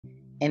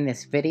In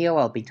this video,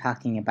 I'll be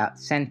talking about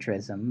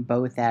centrism,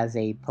 both as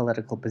a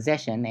political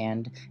position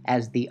and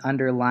as the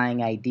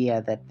underlying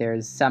idea that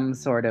there's some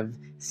sort of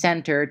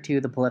center to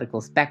the political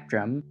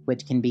spectrum,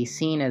 which can be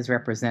seen as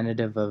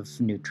representative of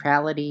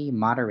neutrality,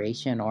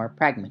 moderation, or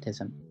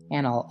pragmatism.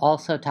 And I'll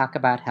also talk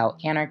about how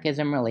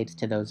anarchism relates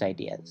to those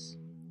ideas.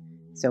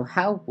 So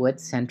how would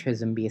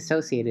centrism be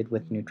associated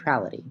with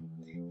neutrality?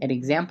 An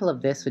example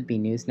of this would be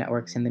news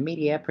networks and the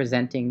media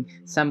presenting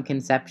some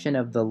conception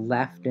of the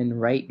left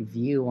and right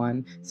view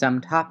on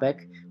some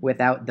topic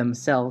without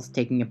themselves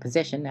taking a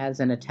position as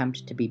an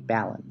attempt to be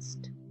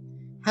balanced.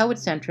 How would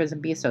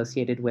centrism be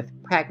associated with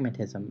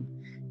pragmatism?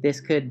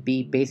 This could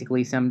be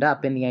basically summed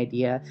up in the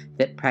idea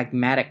that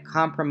pragmatic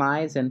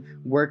compromise and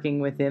working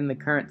within the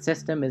current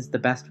system is the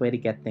best way to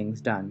get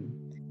things done.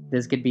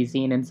 This could be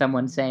seen in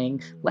someone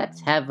saying, let's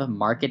have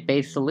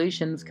market-based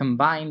solutions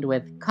combined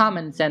with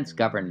common sense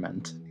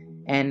government.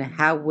 And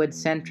how would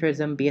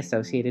centrism be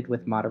associated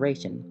with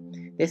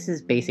moderation? This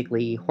is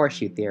basically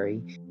horseshoe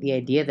theory, the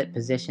idea that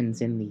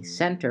positions in the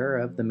center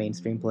of the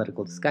mainstream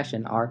political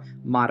discussion are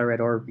moderate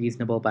or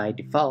reasonable by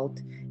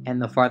default,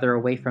 and the farther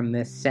away from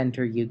this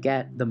center you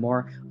get, the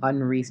more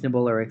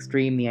unreasonable or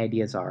extreme the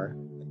ideas are.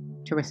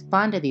 To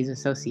respond to these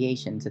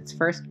associations, it's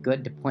first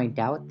good to point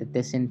out that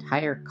this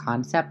entire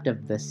concept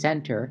of the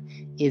center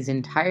is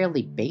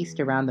entirely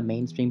based around the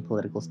mainstream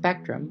political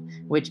spectrum,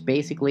 which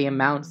basically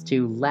amounts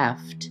to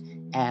left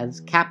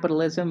as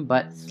capitalism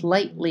but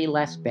slightly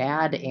less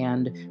bad,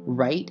 and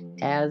right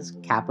as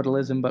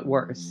capitalism but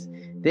worse.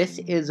 This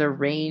is a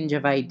range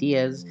of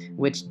ideas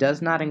which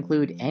does not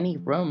include any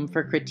room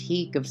for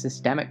critique of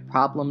systemic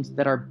problems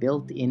that are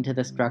built into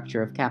the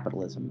structure of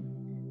capitalism.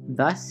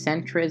 Thus,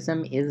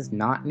 centrism is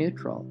not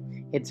neutral.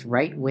 It's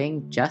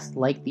right-wing just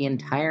like the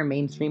entire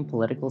mainstream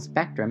political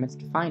spectrum it's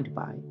defined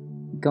by.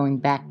 Going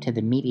back to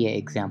the media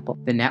example,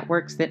 the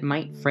networks that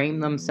might frame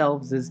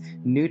themselves as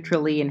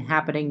neutrally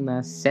inhabiting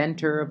the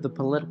center of the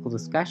political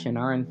discussion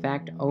are in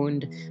fact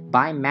owned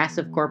by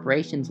massive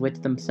corporations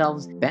which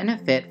themselves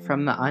benefit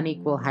from the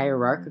unequal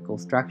hierarchical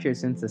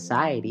structures in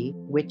society,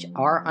 which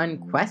are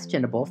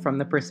unquestionable from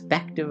the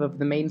perspective of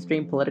the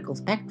mainstream political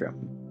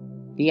spectrum.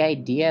 The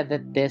idea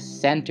that this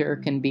center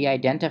can be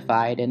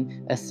identified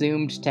and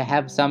assumed to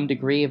have some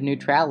degree of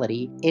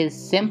neutrality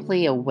is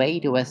simply a way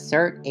to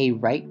assert a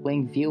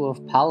right-wing view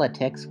of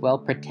politics while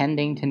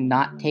pretending to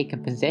not take a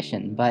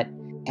position, but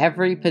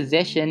every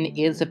position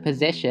is a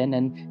position,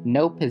 and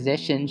no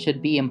position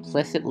should be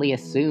implicitly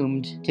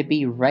assumed to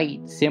be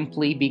right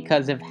simply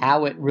because of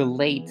how it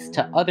relates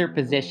to other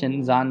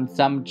positions on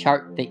some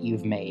chart that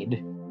you've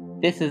made.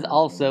 This is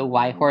also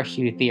why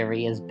horseshoe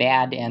theory is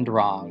bad and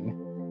wrong.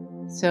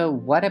 So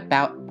what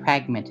about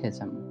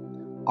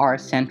pragmatism? Are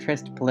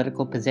centrist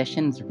political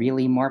positions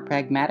really more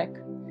pragmatic?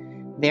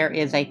 There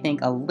is, I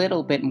think, a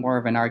little bit more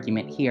of an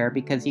argument here,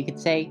 because you could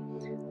say,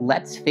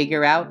 let's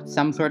figure out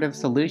some sort of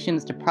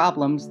solutions to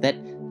problems that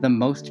the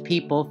most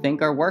people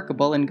think are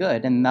workable and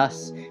good, and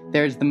thus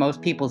there's the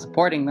most people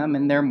supporting them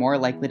and they're more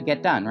likely to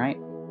get done, right?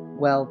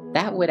 Well,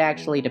 that would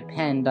actually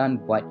depend on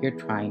what you're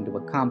trying to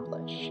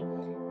accomplish.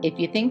 If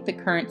you think the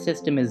current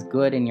system is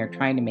good and you're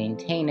trying to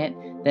maintain it,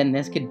 then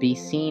this could be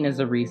seen as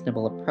a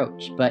reasonable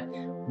approach, but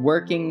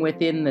working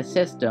within the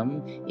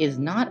system is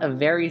not a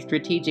very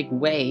strategic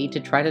way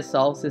to try to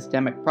solve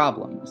systemic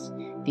problems.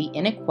 The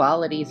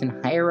inequalities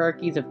and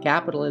hierarchies of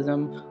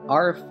capitalism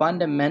are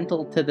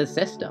fundamental to the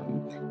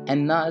system,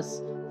 and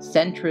thus,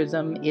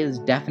 centrism is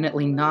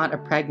definitely not a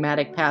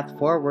pragmatic path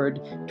forward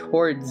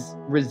towards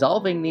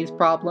resolving these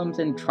problems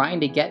and trying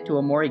to get to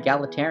a more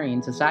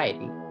egalitarian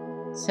society.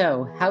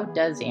 So, how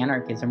does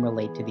anarchism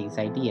relate to these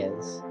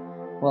ideas?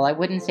 Well, I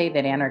wouldn't say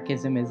that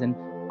anarchism is an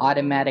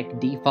automatic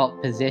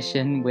default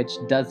position which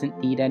doesn't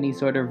need any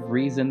sort of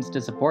reasons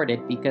to support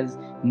it, because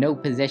no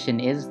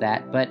position is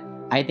that, but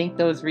I think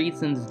those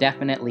reasons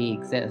definitely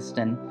exist,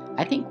 and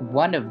I think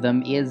one of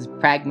them is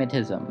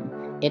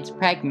pragmatism. It's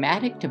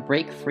pragmatic to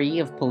break free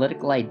of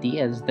political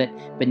ideas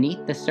that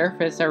beneath the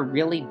surface are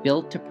really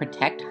built to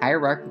protect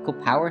hierarchical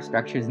power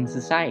structures in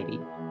society.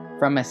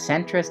 From a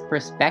centrist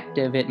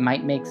perspective, it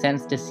might make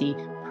sense to see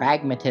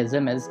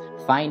pragmatism as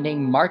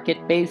finding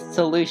market-based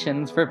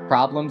solutions for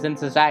problems in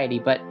society,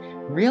 but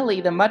really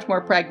the much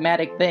more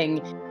pragmatic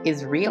thing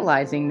is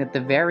realizing that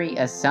the very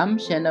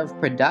assumption of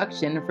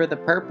production for the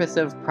purpose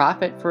of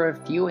profit for a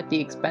few at the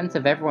expense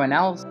of everyone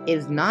else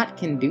is not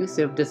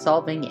conducive to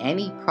solving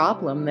any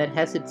problem that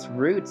has its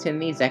roots in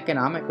these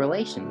economic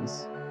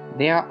relations.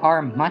 There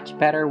are much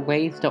better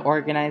ways to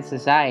organize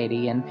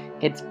society, and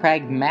it's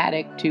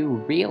pragmatic to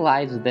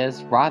realize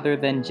this rather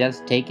than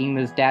just taking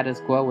the status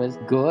quo as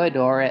good,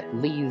 or at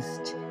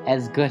least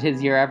as good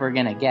as you're ever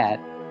gonna get.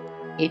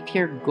 If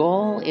your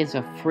goal is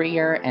a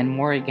freer and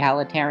more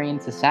egalitarian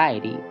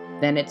society,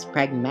 then it's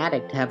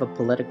pragmatic to have a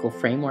political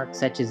framework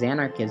such as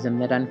anarchism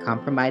that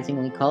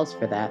uncompromisingly calls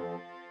for that.